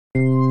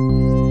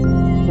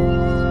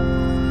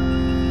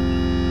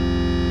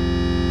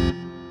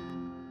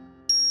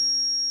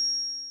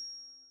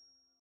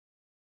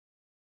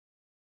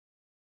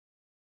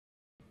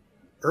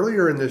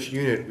Earlier in this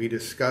unit, we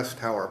discussed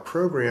how our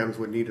programs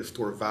would need to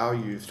store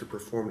values to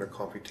perform their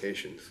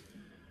computations.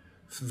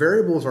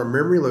 Variables are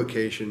memory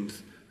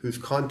locations whose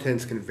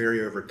contents can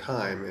vary over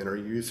time and are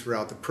used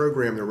throughout the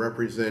program to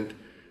represent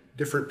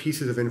different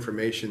pieces of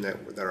information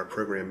that our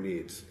program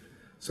needs.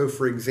 So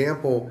for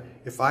example,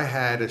 if I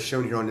had, as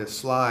shown here on this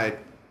slide,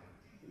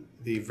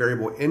 the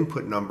variable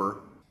input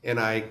number, and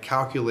I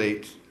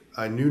calculate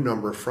a new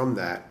number from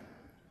that,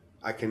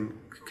 I can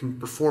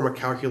perform a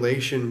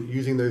calculation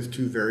using those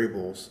two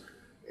variables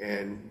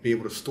and be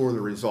able to store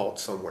the result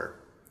somewhere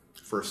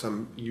for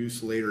some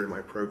use later in my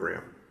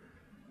program.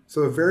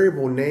 So a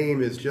variable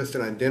name is just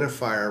an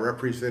identifier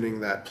representing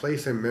that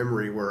place in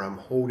memory where I'm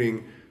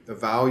holding the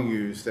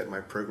values that my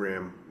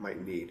program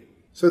might need.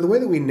 So the way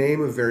that we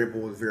name a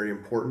variable is very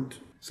important.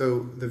 So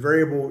the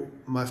variable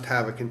must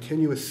have a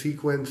continuous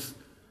sequence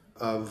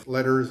of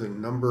letters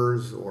and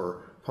numbers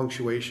or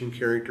punctuation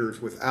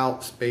characters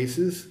without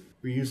spaces.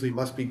 We usually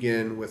must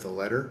begin with a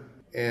letter,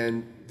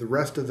 and the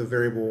rest of the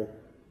variable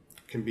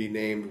can be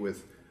named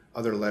with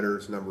other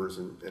letters, numbers,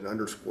 and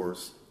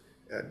underscores.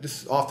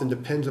 This often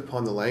depends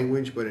upon the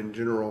language, but in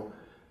general,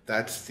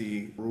 that's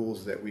the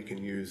rules that we can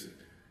use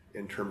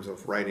in terms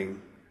of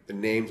writing the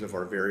names of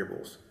our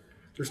variables.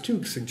 There's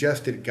two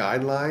suggested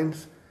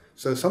guidelines.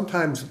 So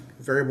sometimes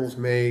variables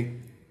may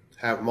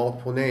have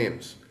multiple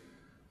names.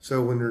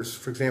 So when there's,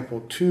 for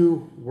example,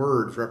 two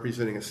words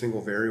representing a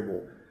single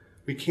variable,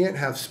 we can't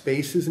have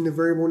spaces in the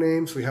variable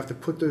name, so we have to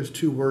put those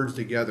two words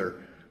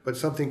together. But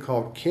something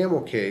called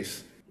camel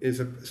case is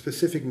a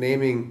specific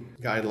naming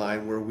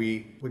guideline where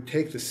we would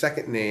take the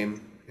second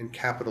name and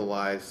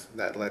capitalize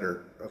that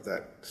letter of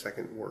that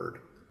second word.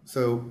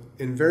 So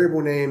in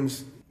variable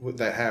names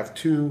that have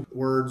two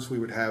words, we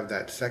would have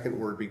that second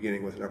word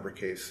beginning with an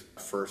uppercase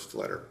first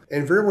letter.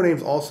 And variable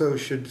names also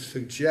should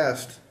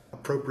suggest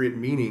appropriate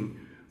meaning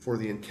for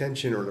the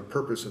intention or the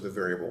purpose of the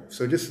variable.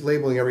 So just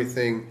labeling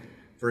everything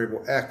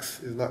variable X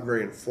is not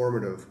very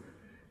informative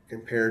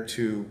compared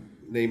to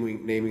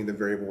naming the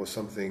variable with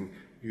something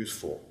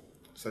useful,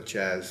 such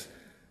as,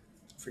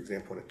 for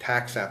example, in a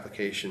tax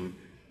application,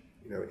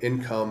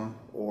 income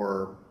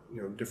or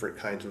different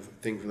kinds of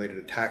things related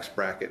to tax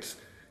brackets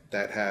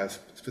that has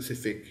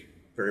specific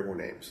variable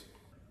names.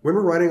 When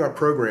we're writing our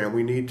program,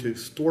 we need to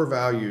store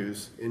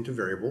values into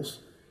variables.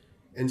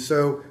 And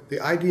so the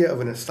idea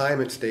of an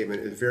assignment statement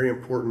is very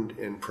important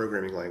in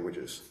programming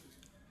languages.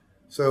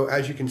 So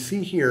as you can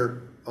see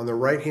here on the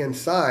right-hand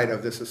side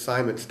of this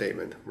assignment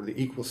statement, where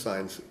the equal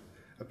sign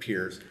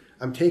appears,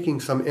 I'm taking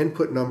some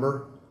input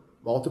number,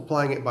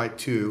 multiplying it by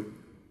 2,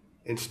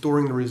 and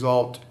storing the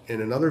result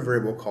in another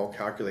variable called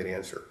calculate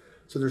answer.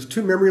 So there's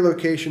two memory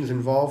locations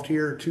involved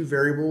here, two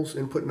variables,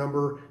 input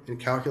number and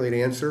calculate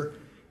answer.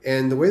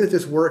 And the way that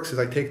this works is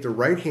I take the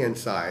right-hand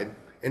side,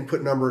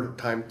 input number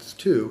times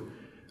 2,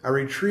 I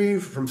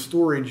retrieve from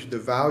storage the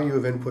value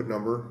of input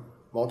number,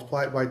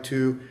 multiply it by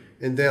 2,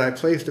 and then I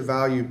place the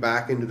value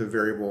back into the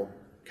variable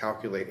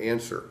calculate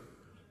answer.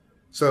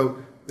 So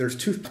there's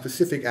two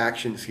specific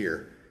actions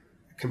here.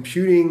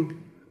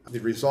 Computing the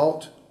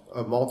result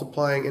of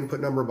multiplying input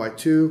number by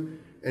 2,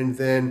 and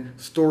then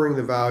storing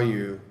the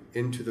value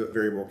into the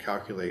variable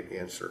calculate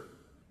answer.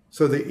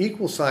 So the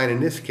equal sign in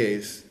this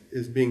case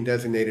is being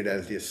designated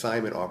as the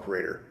assignment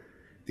operator.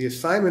 The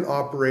assignment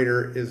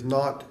operator is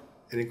not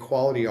an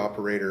equality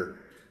operator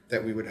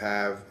that we would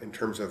have in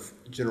terms of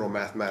general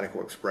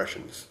mathematical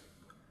expressions.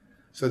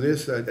 So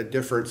there's a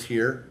difference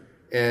here,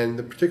 and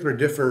the particular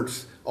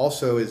difference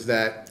also is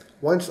that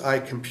once I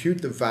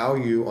compute the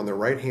value on the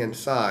right-hand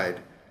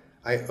side,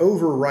 I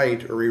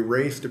overwrite or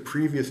erase the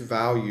previous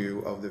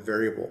value of the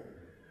variable.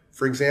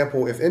 For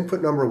example, if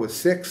input number was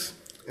 6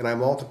 and I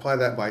multiply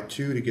that by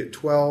 2 to get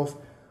 12,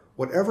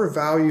 whatever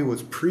value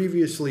was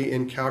previously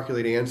in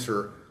calculate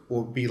answer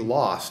will be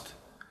lost,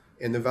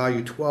 and the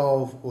value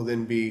 12 will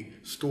then be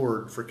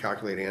stored for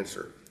calculate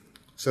answer.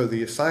 So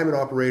the assignment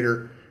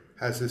operator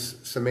has this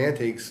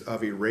semantics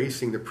of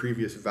erasing the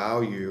previous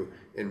value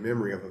in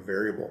memory of a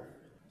variable.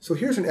 So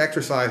here's an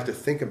exercise to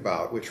think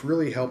about, which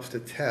really helps to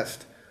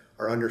test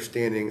our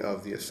understanding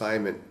of the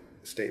assignment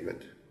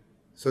statement.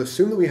 So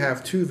assume that we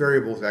have two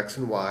variables, x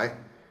and y,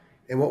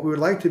 and what we would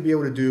like to be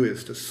able to do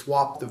is to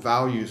swap the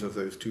values of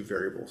those two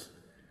variables.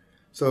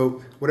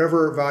 So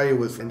whatever value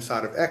was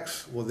inside of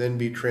x will then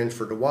be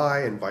transferred to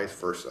y and vice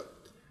versa.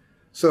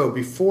 So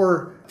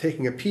before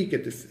taking a peek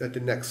at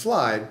the next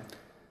slide,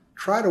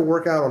 try to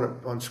work out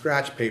on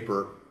scratch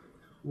paper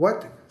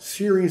what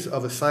series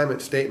of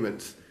assignment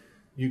statements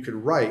you could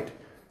write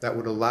that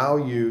would allow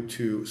you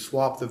to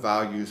swap the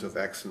values of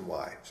x and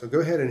y. So go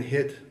ahead and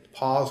hit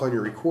pause on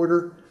your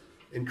recorder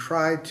and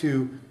try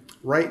to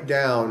write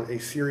down a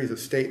series of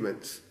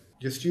statements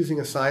just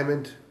using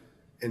assignment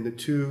and the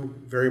two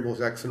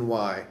variables x and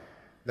y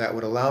that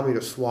would allow me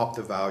to swap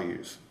the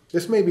values.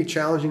 This may be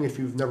challenging if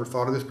you've never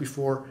thought of this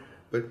before,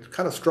 but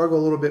kind of struggle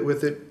a little bit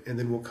with it, and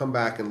then we'll come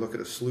back and look at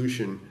a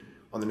solution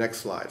on the next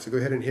slide. So go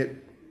ahead and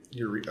hit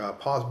your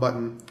pause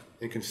button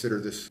and consider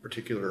this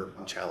particular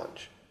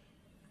challenge.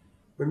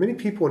 When many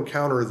people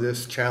encounter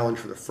this challenge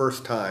for the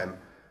first time,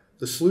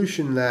 the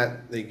solution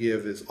that they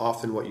give is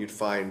often what you'd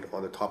find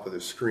on the top of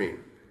the screen.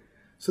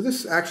 So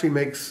this actually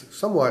makes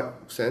somewhat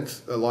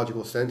sense, a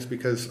logical sense,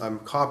 because I'm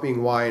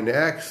copying y into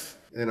x,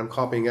 and I'm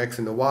copying x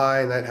into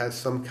y, and that has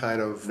some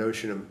kind of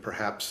notion of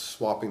perhaps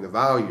swapping the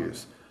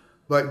values.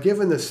 But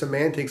given the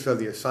semantics of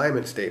the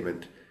assignment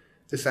statement,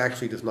 this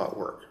actually does not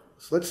work.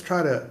 So let's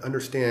try to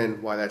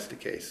understand why that's the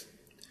case.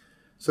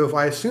 So if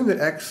I assume that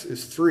x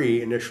is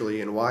 3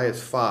 initially and y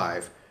is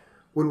 5,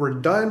 when we're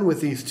done with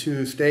these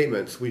two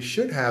statements, we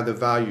should have the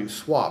values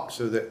swapped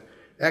so that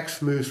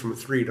x moves from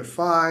 3 to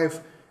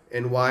 5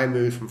 and y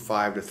moves from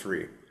 5 to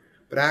 3.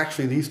 But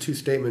actually, these two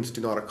statements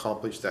do not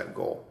accomplish that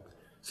goal.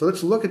 So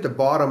let's look at the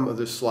bottom of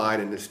this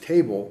slide in this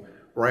table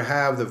where I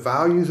have the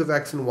values of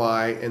x and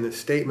y and the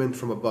statement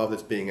from above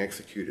that's being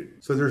executed.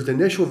 So there's the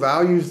initial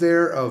values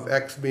there of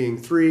x being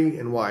 3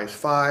 and y is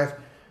 5.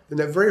 Then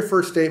that very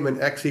first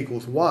statement, x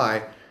equals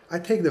y, I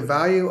take the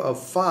value of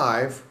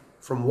 5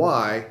 from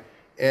y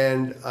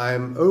and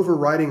I'm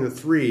overwriting the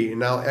 3, and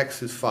now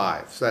x is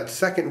 5. So that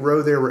second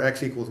row there where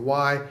x equals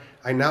y,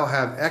 I now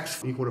have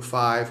x equal to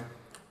 5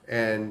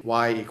 and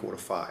y equal to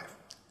 5.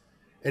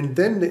 And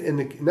then in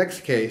the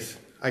next case,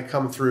 I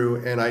come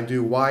through and I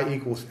do y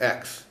equals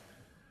x.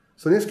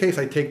 So in this case,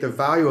 I take the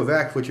value of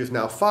x, which is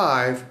now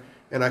 5,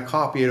 and I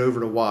copy it over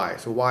to y.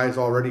 So y is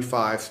already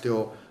 5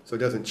 still, so it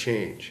doesn't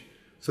change.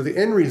 So the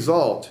end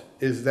result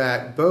is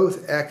that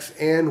both x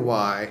and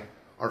y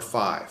are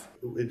 5.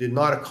 It did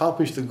not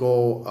accomplish the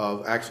goal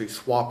of actually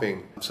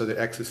swapping so that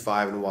x is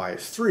 5 and y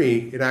is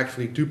 3. It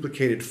actually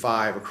duplicated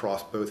 5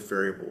 across both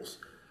variables.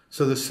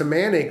 So the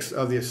semantics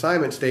of the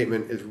assignment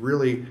statement is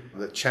really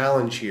the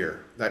challenge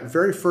here. That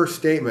very first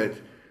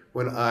statement,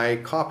 when I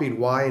copied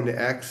y into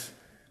x,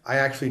 I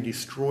actually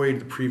destroyed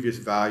the previous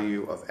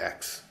value of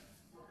x.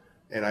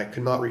 And I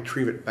could not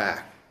retrieve it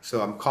back. So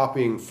I'm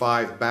copying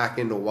 5 back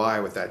into y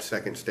with that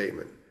second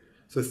statement.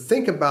 So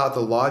think about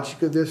the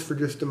logic of this for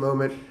just a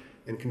moment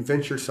and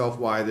convince yourself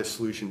why this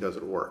solution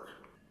doesn't work.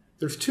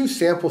 There's two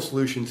sample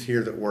solutions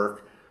here that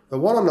work. The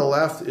one on the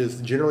left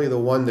is generally the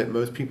one that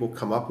most people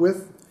come up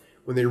with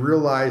when they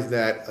realize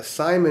that the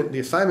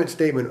assignment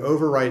statement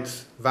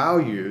overwrites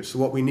values, so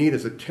what we need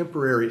is a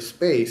temporary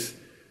space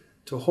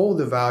to hold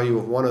the value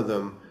of one of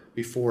them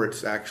before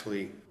it's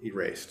actually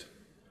erased.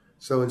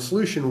 So in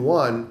solution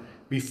 1,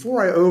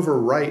 before I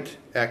overwrite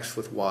x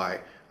with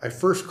y, I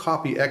first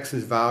copy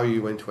x's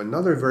value into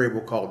another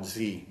variable called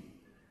z.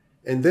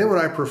 And then when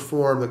I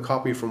perform the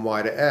copy from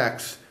y to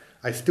x,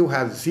 I still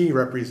have z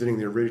representing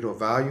the original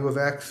value of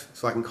x,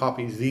 so I can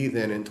copy z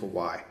then into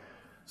y.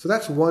 So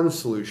that's one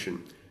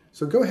solution.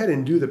 So go ahead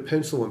and do the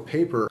pencil and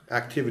paper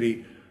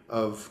activity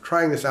of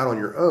trying this out on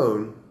your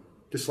own,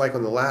 just like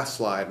on the last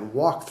slide, and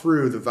walk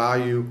through the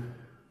value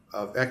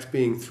of x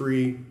being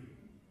 3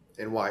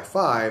 and y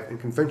 5 and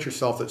convince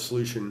yourself that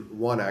solution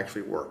 1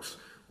 actually works.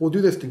 We'll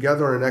do this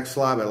together on the next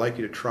slide, but I'd like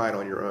you to try it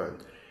on your own.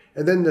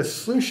 And then the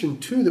solution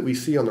 2 that we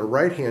see on the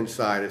right-hand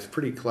side is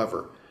pretty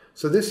clever.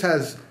 So this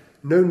has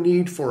no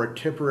need for a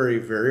temporary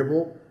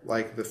variable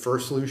like the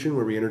first solution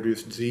where we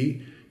introduced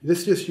z.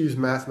 This just used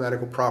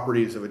mathematical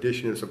properties of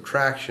addition and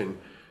subtraction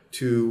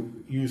to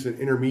use an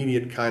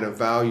intermediate kind of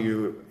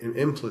value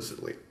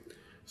implicitly.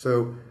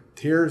 So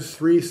here's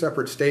 3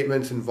 separate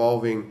statements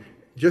involving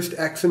just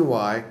x and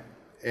y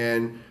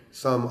and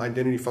some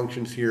identity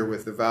functions here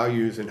with the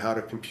values and how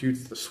to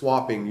compute the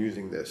swapping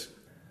using this.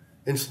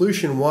 In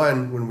solution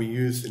 1, when we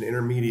used an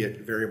intermediate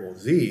variable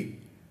z,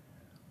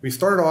 we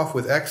started off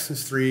with x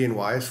is 3 and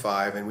y is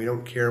 5, and we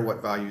don't care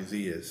what value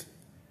z is.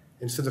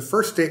 And so the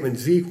first statement,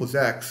 z equals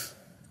x,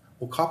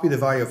 will copy the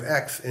value of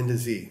x into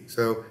z.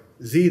 So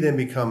z then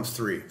becomes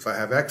 3. So I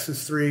have x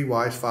is 3,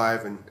 y is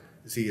 5, and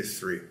z is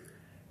 3.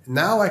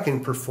 Now I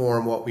can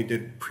perform what we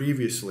did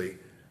previously,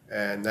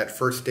 and that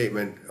first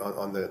statement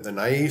on the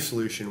naive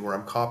solution where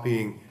I'm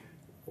copying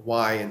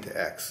y into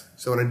x.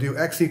 So when I do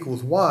x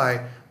equals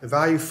y, the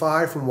value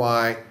 5 from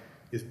y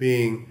is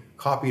being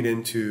copied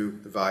into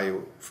the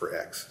value for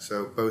x.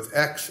 So both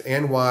x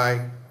and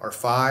y are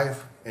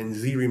 5, and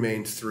z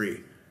remains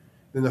 3.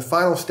 Then the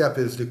final step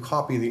is to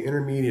copy the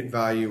intermediate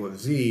value of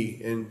z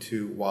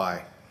into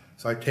y.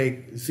 So I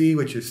take z,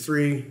 which is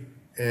 3,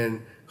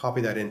 and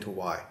copy that into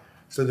y.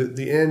 So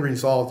the end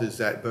result is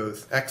that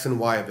both x and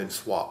y have been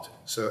swapped.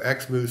 So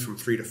x moves from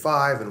 3 to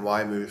 5, and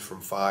y moves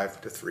from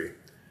 5 to 3.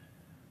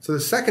 So the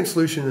second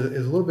solution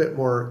is a little bit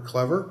more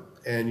clever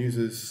and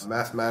uses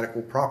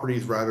mathematical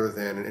properties rather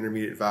than an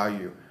intermediate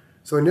value.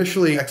 So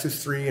initially x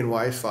is 3 and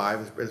y is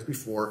 5 as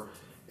before,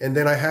 and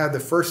then I have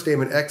the first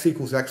statement x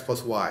equals x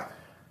plus y.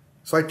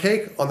 So I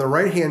take on the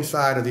right-hand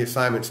side of the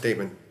assignment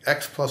statement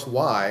x plus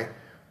y,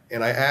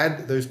 and I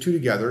add those two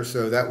together,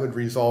 so that would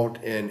result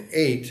in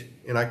 8,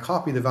 and I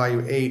copy the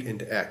value 8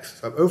 into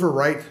x. So I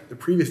overwrite the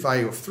previous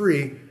value of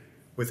 3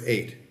 with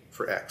 8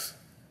 for x.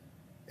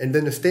 And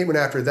then the statement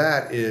after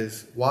that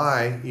is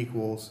y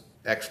equals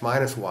x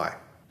minus y.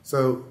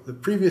 So the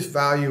previous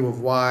value of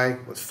y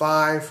was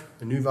 5,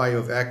 the new value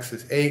of x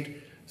is 8,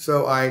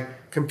 so I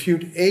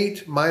compute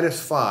 8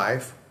 minus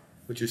 5,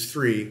 which is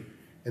 3,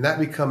 and that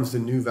becomes the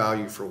new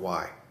value for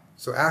y.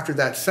 So after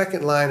that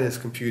second line is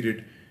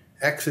computed,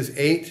 x is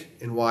 8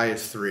 and y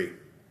is 3.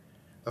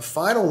 The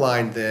final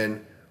line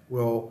then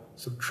will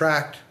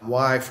subtract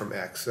y from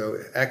x. So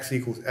x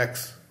equals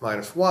x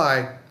minus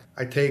y.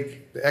 I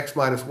take the x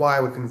minus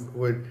y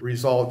would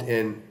result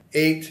in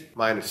 8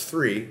 minus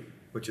 3,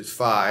 which is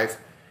 5,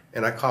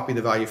 and I copy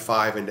the value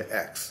 5 into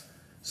x.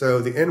 So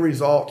the end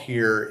result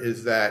here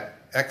is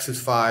that x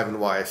is 5 and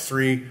y is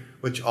 3,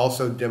 which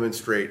also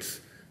demonstrates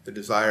the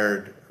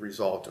desired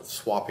result of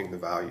swapping the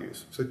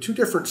values. So two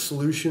different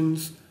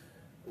solutions,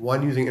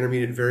 one using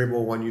intermediate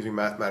variable, one using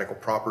mathematical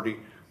property,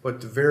 but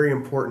the very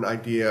important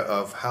idea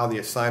of how the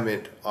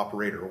assignment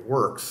operator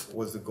works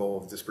was the goal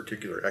of this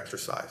particular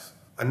exercise.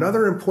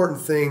 Another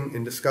important thing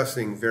in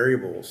discussing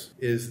variables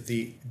is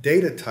the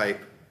data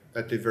type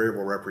that the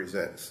variable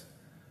represents.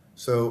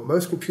 So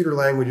most computer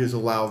languages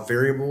allow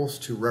variables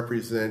to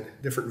represent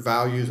different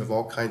values of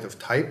all kinds of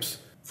types,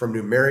 from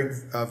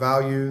numeric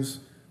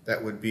values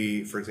that would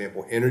be, for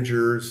example,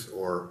 integers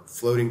or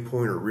floating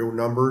point or real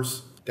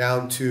numbers,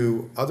 down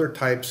to other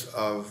types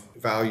of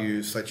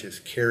values such as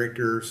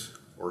characters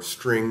or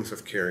strings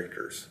of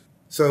characters.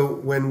 So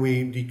when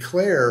we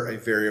declare a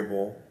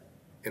variable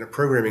in a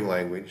programming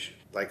language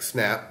like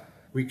Snap,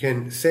 we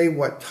can say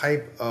what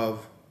type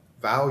of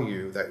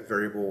value that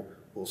variable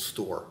will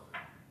store.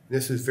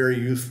 This is very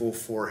useful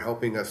for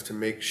helping us to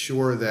make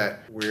sure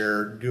that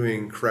we're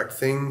doing correct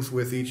things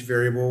with each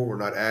variable. We're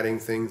not adding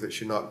things that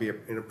should not be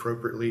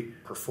inappropriately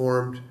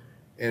performed.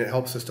 And it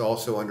helps us to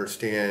also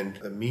understand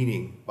the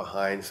meaning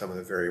behind some of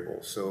the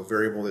variables. So a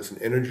variable that's an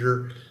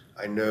integer,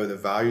 I know the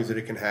values that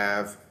it can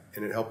have,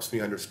 and it helps me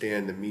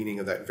understand the meaning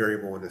of that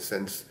variable in the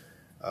sense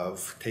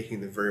of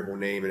taking the variable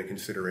name into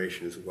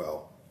consideration as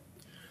well.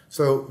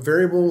 So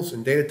variables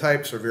and data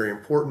types are very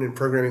important in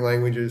programming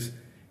languages,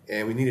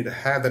 and we needed to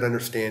have that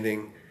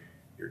understanding.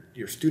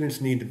 Your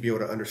students need to be able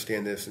to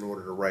understand this in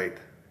order to write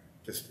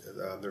just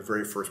their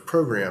very first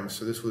programs.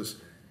 So this was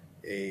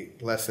a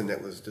lesson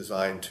that was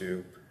designed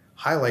to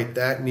highlight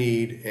that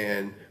need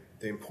and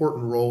the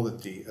important role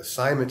that the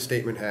assignment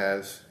statement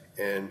has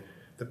and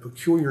the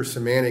peculiar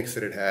semantics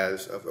that it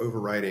has of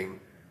overriding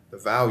the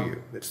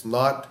value. It's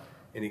not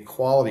an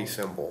equality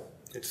symbol.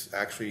 It's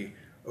actually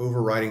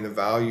overriding the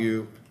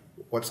value,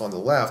 what's on the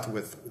left,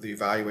 with the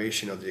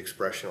evaluation of the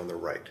expression on the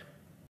right.